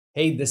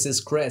Hey, this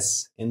is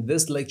Chris. In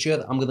this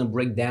lecture, I'm gonna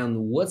break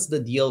down what's the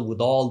deal with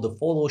all the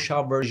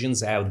Photoshop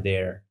versions out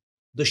there.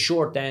 The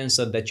short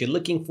answer that you're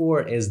looking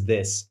for is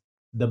this.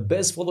 The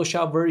best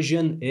Photoshop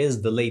version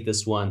is the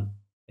latest one,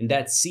 and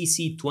that's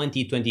CC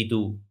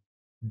 2022.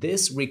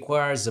 This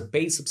requires a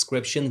paid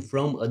subscription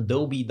from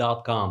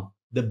Adobe.com.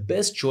 The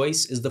best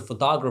choice is the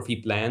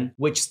photography plan,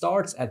 which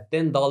starts at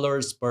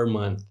 $10 per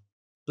month.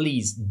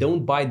 Please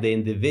don't buy the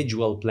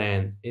individual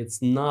plan,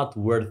 it's not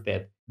worth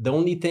it. The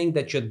only thing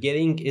that you're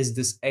getting is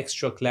this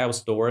extra cloud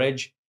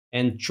storage,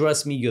 and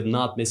trust me, you're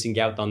not missing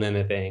out on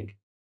anything.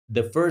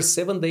 The first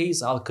 7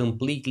 days are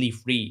completely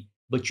free,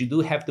 but you do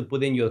have to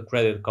put in your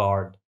credit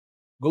card.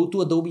 Go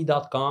to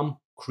adobe.com,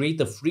 create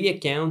a free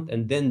account,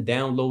 and then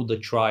download the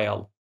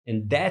trial.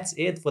 And that's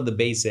it for the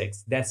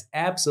basics. That's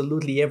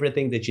absolutely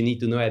everything that you need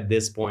to know at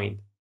this point.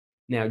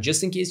 Now,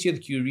 just in case you're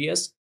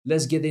curious,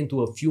 let's get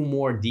into a few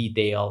more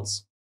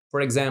details.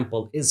 For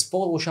example, is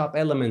Photoshop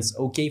Elements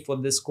okay for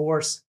this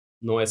course?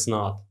 No, it's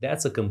not.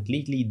 That's a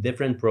completely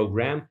different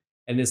program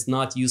and it's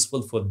not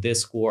useful for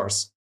this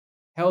course.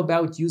 How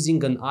about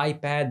using an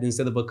iPad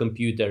instead of a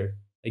computer?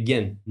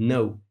 Again,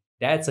 no.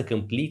 That's a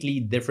completely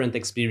different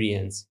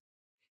experience.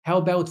 How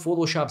about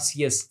Photoshop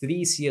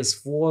CS3,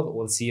 CS4,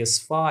 or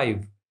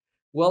CS5?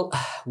 Well,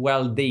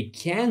 while they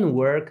can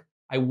work,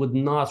 I would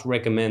not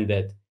recommend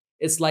it.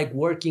 It's like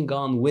working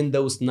on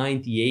Windows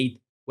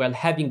 98 while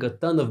having a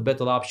ton of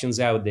better options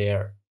out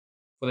there.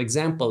 For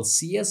example,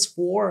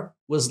 CS4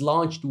 was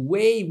launched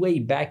way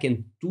back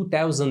in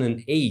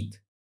 2008.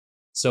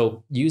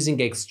 So using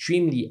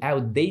extremely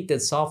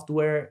outdated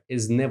software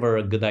is never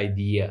a good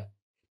idea.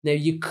 Now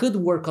you could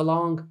work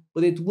along,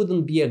 but it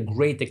wouldn't be a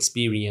great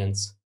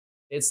experience.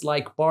 It's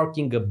like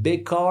parking a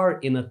big car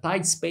in a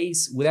tight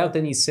space without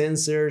any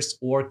sensors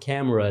or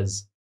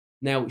cameras.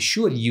 Now,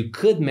 sure, you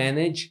could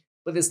manage,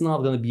 but it's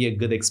not going to be a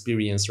good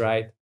experience,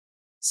 right?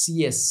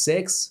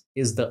 CS6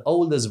 is the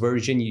oldest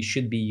version you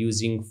should be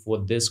using for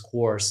this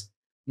course.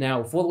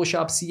 Now,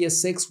 Photoshop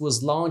CS6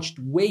 was launched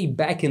way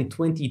back in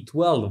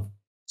 2012,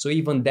 so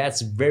even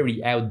that's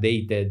very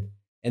outdated.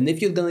 And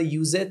if you're gonna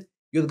use it,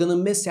 you're gonna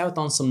miss out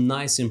on some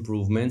nice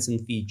improvements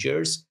and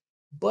features.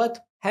 But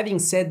having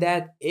said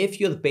that, if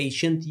you're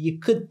patient, you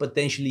could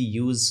potentially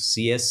use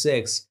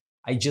CS6.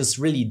 I just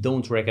really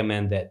don't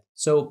recommend it.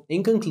 So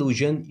in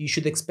conclusion, you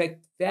should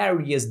expect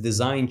various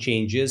design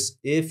changes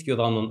if you're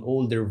on an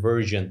older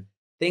version.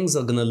 Things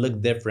are gonna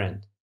look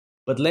different.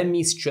 But let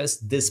me stress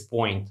this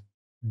point.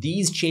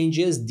 These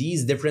changes,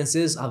 these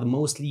differences are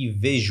mostly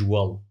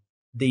visual.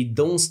 They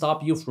don't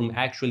stop you from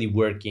actually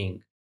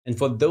working. And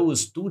for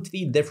those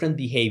 2-3 different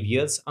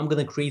behaviors, I'm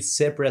gonna create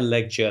separate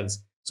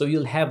lectures so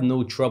you'll have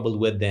no trouble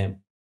with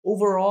them.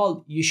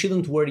 Overall, you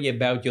shouldn't worry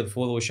about your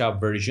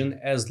Photoshop version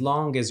as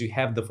long as you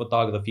have the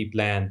photography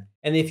plan.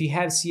 And if you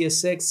have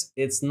CS6,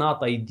 it's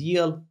not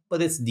ideal,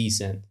 but it's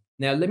decent.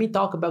 Now let me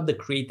talk about the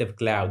Creative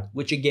Cloud,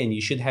 which again, you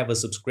should have a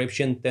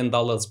subscription,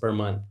 $10 per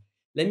month.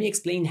 Let me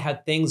explain how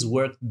things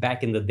worked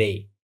back in the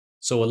day.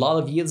 So a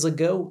lot of years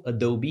ago,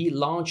 Adobe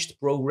launched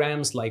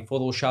programs like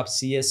Photoshop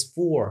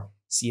CS4,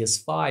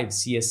 CS5,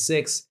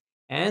 CS6,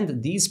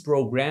 and these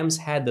programs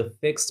had a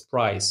fixed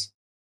price.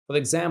 For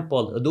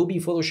example,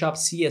 Adobe Photoshop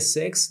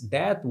CS6,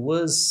 that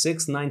was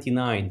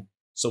 $699,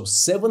 so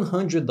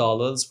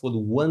 $700 for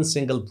one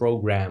single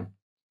program.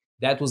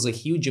 That was a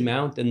huge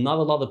amount and not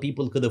a lot of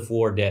people could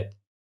afford it.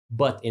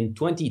 But in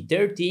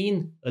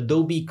 2013,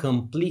 Adobe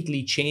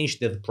completely changed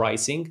their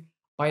pricing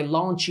by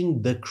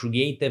launching the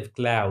Creative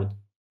Cloud,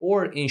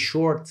 or in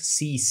short,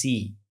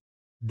 CC.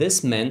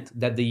 This meant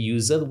that the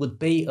user would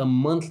pay a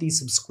monthly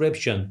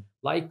subscription,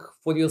 like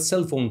for your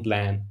cell phone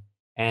plan,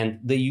 and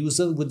the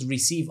user would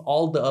receive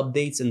all the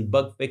updates and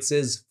bug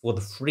fixes for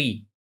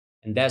free.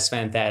 And that's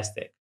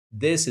fantastic.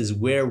 This is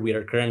where we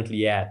are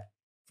currently at.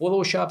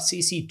 Photoshop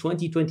CC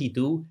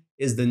 2022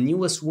 is the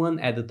newest one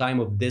at the time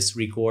of this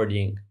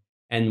recording.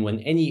 And when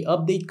any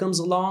update comes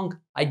along,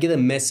 I get a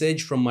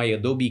message from my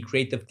Adobe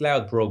Creative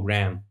Cloud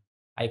program.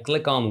 I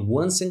click on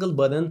one single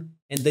button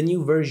and the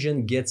new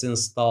version gets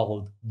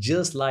installed,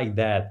 just like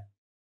that.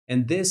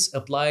 And this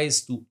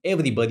applies to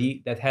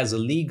everybody that has a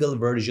legal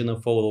version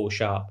of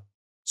Photoshop.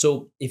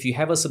 So if you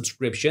have a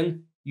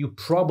subscription, you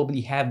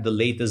probably have the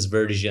latest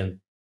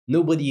version.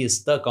 Nobody is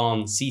stuck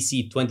on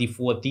CC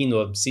 2014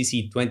 or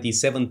CC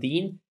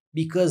 2017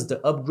 because the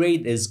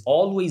upgrade is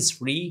always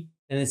free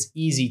and it's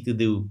easy to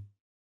do.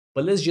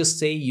 But let's just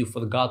say you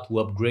forgot to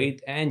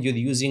upgrade and you're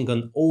using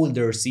an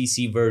older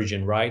CC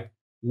version, right?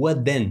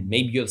 What then?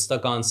 Maybe you're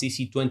stuck on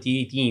CC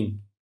 2018.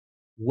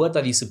 What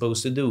are you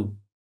supposed to do?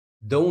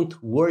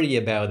 Don't worry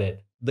about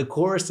it. The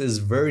course is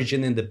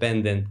version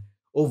independent.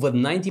 Over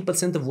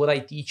 90% of what I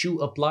teach you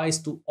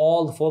applies to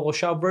all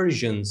Photoshop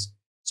versions.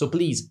 So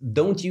please,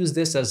 don't use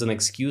this as an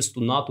excuse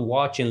to not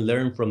watch and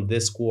learn from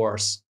this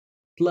course.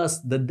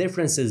 Plus, the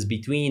differences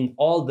between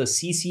all the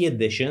CC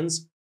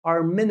editions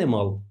are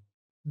minimal.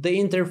 The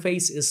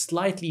interface is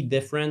slightly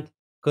different,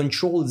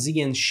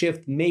 Ctrl-Z and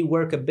Shift may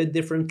work a bit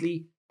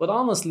differently, but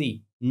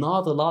honestly,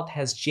 not a lot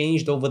has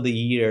changed over the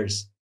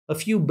years. A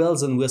few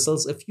bells and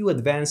whistles, a few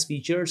advanced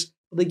features,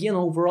 but again,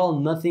 overall,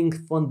 nothing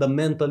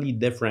fundamentally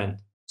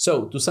different.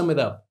 So, to sum it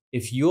up,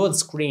 if your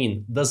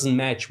screen doesn't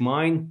match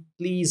mine,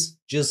 please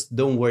just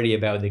don't worry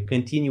about it.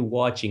 Continue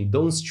watching,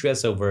 don't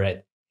stress over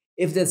it.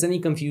 If there's any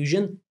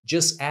confusion,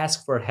 just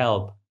ask for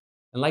help.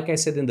 And like I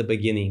said in the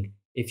beginning,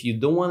 if you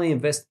don't want to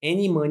invest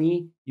any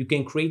money, you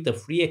can create a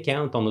free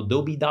account on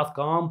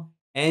adobe.com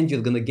and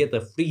you're gonna get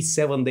a free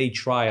 7-day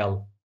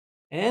trial.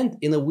 And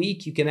in a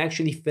week, you can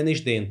actually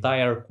finish the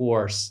entire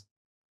course.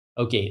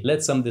 Okay,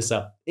 let's sum this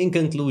up. In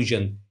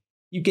conclusion,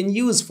 you can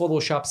use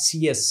Photoshop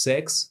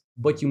CS6,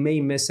 but you may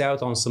miss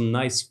out on some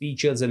nice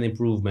features and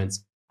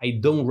improvements. I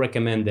don't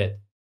recommend it.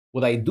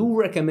 What I do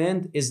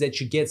recommend is that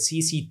you get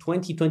CC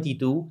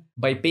 2022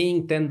 by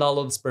paying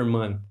 $10 per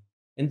month.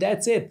 And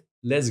that's it.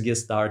 Let's get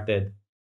started.